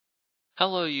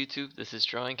Hello YouTube, this is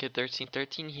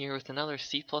DrawingKid1313 here with another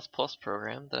C++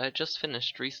 program that I just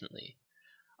finished recently.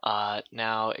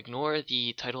 Now ignore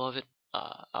the title of it.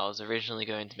 I was originally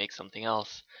going to make something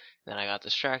else, then I got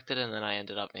distracted, and then I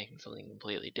ended up making something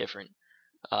completely different.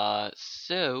 Let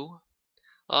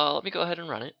me go ahead and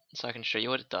run it so I can show you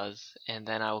what it does, and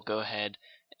then I will go ahead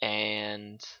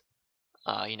and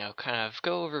kind of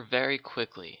go over very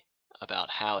quickly about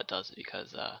how it does it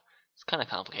because it's kind of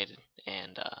complicated,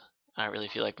 and I don't really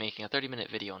feel like making a 30-minute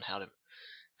video on how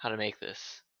to make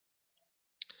this.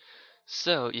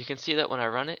 So you can see that when I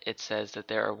run it, it says that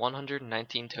there are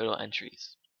 119 total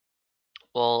entries.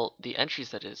 Well, the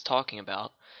entries that it is talking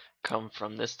about come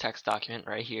from this text document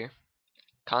right here,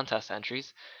 contest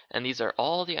entries, and these are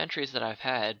all the entries that I've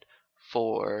had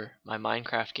for my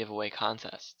Minecraft giveaway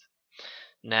contest.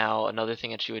 Now, another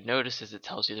thing that you would notice is it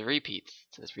tells you the repeats.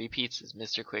 It says repeats is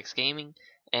Mr. Quicks Gaming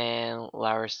and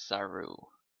Larisaru.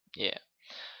 Yeah.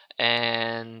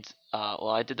 And,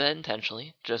 well, I did that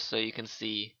intentionally, just so you can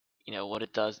see, what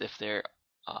it does if there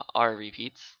are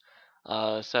repeats.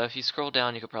 So if you scroll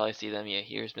down, you could probably see them. Yeah,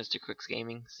 here's Mr. Quicks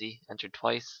Gaming. See, entered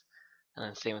twice. And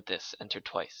then same with this, entered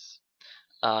twice.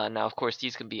 Now, of course,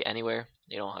 these can be anywhere.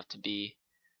 They don't have to be,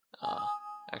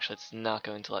 actually, it's not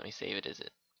going to let me save it, is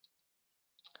it?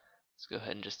 Let's go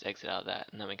ahead and just exit out of that,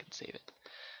 and then we can save it.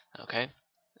 Okay,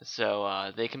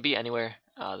 so they can be anywhere.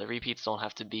 The repeats don't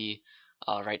have to be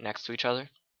right next to each other,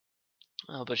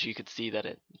 but you could see that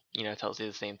it tells you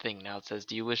the same thing. Now it says,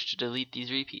 do you wish to delete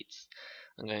these repeats?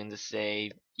 I'm going to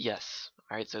say yes.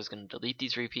 Alright, so it's going to delete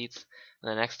these repeats,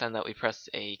 and the next time that we press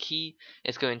a key,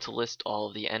 it's going to list all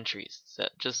of the entries,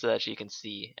 just so that you can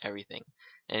see everything.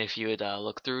 And if you would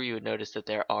look through, you would notice that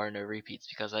there are no repeats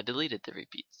because I deleted the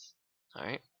repeats.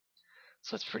 Alright.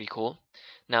 So that's pretty cool.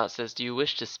 Now it says, do you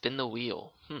wish to spin the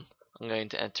wheel? I'm going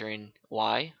to enter in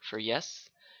Y for yes,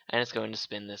 and it's going to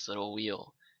spin this little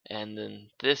wheel. And then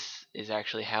this is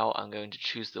actually how I'm going to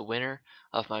choose the winner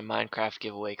of my Minecraft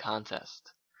giveaway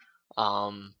contest.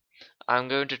 I'm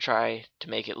going to try to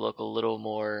make it look a little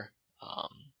more,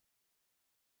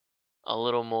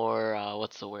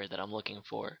 what's the word that I'm looking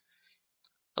for?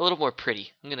 A little more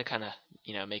pretty. I'm gonna kind of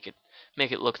make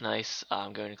it look nice.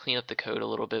 I'm going to clean up the code a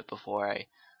little bit before I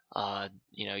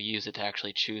use it to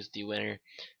actually choose the winner.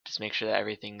 Just make sure that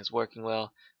everything is working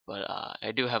well. But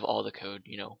I do have all the code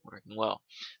working well.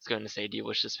 It's going to say, do you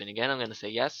wish to spin again? I'm going to say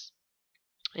yes,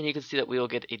 and you can see that we will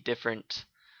get a different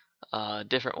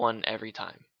one every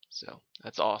time. So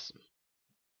that's awesome.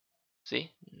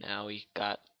 See, now we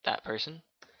got that person.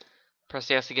 Press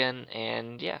yes again,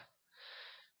 and yeah,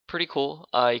 pretty cool.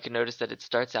 You can notice that it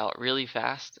starts out really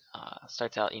fast.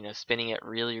 Starts out, spinning it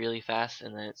really, really fast,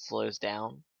 and then it slows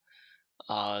down.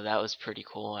 That was pretty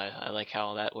cool. I like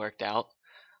how that worked out.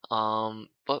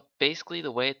 But basically,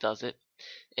 the way it does it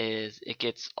is it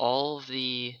gets all of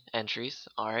the entries,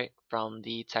 alright, from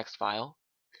the text file.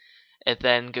 It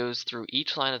then goes through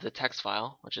each line of the text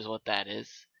file, which is what that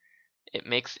is. It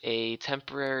makes a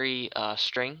temporary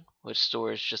string, which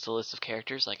stores just a list of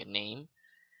characters, like a name.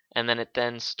 And then it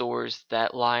then stores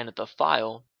that line of the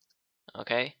file,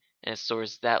 okay? And it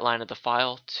stores that line of the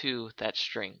file to that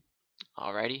string.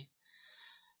 Alrighty.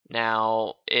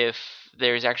 Now, if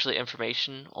there's actually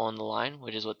information on the line,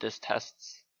 which is what this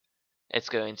tests, it's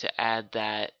going to add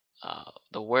that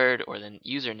the word or the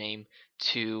username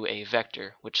to a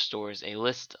vector, which stores a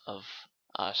list of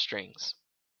strings.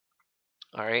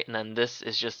 Alright, and then this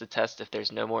is just a test if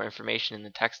there's no more information in the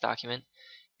text document,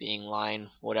 being line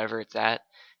whatever it's at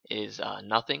is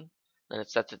nothing, then it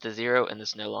sets it to 0, and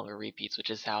this no longer repeats, which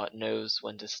is how it knows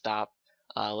when to stop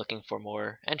looking for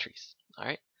more entries.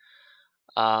 Alright,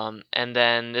 and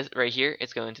then this right here,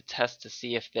 it's going to test to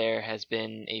see if there has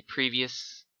been a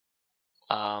previous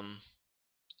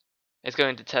it's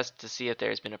going to test to see if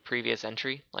there's been a previous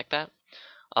entry like that.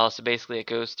 So basically it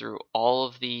goes through all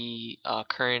of the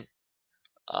current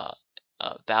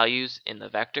values in the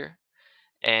vector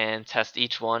and test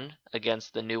each one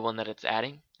against the new one that it's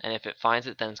adding, and if it finds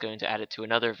it, then it's going to add it to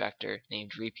another vector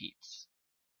named repeats.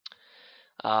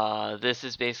 This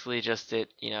is basically just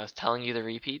it, telling you the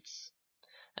repeats,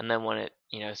 and then when it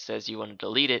says you want to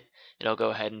delete it, it'll go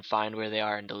ahead and find where they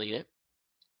are and delete it.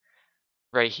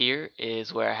 Right here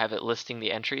is where I have it listing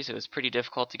the entries. It was pretty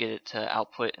difficult to get it to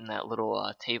output in that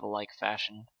little table-like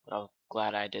fashion, but I'm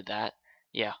glad I did that.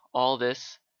 Yeah, all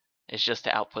this is just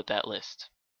to output that list.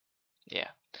 Yeah.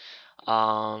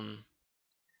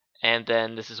 And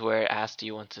then this is where it asks, do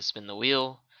you want to spin the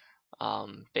wheel?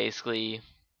 Basically,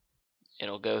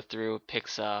 it'll go through,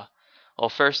 picks, well,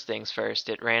 first things first,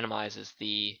 it randomizes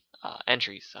the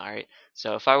entries, alright?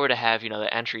 So if I were to have,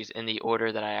 the entries in the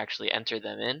order that I actually entered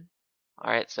them in,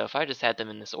 Alright, so if I just had them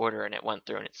in this order and it went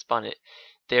through and it spun it,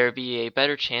 there would be a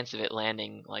better chance of it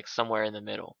landing like somewhere in the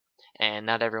middle. And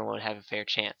not everyone would have a fair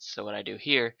chance. So what I do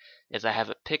here is I have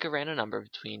it pick a random number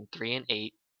between 3 and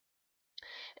 8,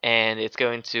 and it's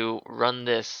going to run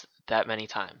this that many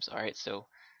times. Alright, so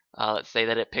let's say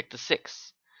that it picked a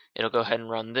 6. It'll go ahead and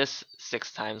run this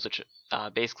 6 times, which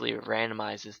basically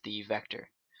randomizes the vector.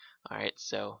 Alright,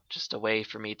 so just a way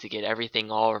for me to get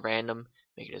everything all random,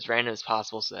 make it as random as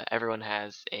possible so that everyone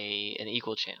has an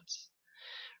equal chance.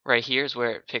 Right here is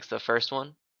where it picks the first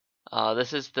one.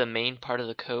 This is the main part of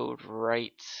the code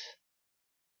right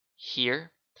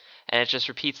here, and it just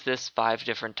repeats this 5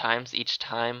 different times. Each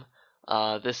time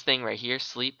this thing right here,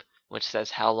 sleep, which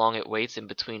says how long it waits in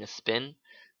between a spin,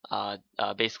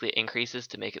 basically increases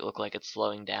to make it look like it's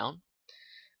slowing down.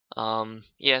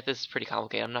 Yeah, this is pretty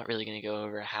complicated. I'm not really going to go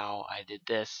over how I did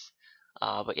this,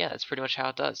 but yeah, that's pretty much how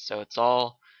it does. So it's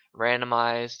all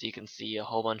randomized. You can see a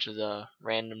whole bunch of the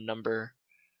random number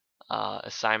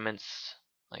assignments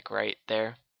like right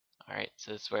there. Alright,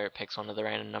 so this is where it picks one of the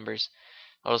random numbers.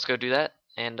 I'll just go do that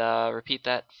and repeat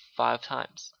that 5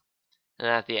 times. And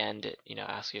then at the end, it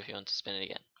asks you if you want to spin it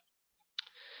again.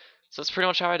 So that's pretty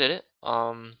much how I did it.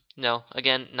 No,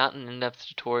 again, not an in-depth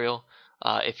tutorial.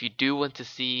 If you do want to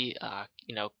see,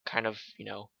 kind of,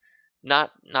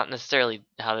 not necessarily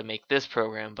how to make this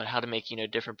program, but how to make,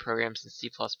 different programs in C++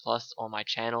 on my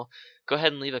channel, go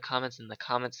ahead and leave a comment in the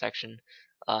comment section,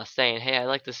 saying, hey, I'd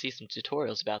like to see some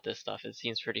tutorials about this stuff. It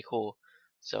seems pretty cool.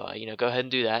 So, go ahead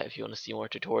and do that if you want to see more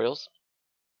tutorials.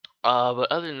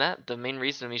 But other than that, the main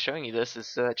reason of me showing you this is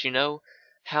so that you know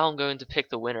how I'm going to pick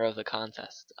the winner of the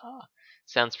contest.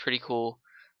 Sounds pretty cool,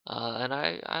 and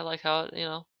I like how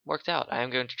it worked out. I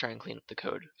am going to try and clean up the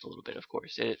code a little bit, of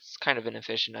course. It's kind of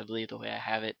inefficient, I believe, the way I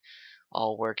have it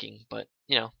all working, but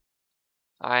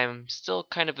I'm still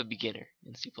kind of a beginner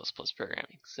in C++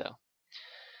 programming. So,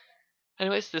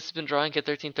 anyways, this has been Drawing Kid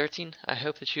 1313. I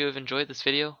hope that you have enjoyed this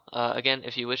video. Again,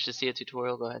 if you wish to see a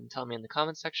tutorial, go ahead and tell me in the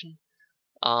comments section.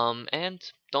 And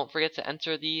don't forget to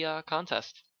enter the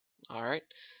contest. Alright,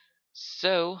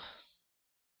 so,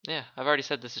 yeah, I've already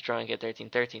said this is Drawing Kid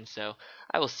 1313, so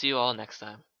I will see you all next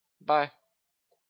time. Bye.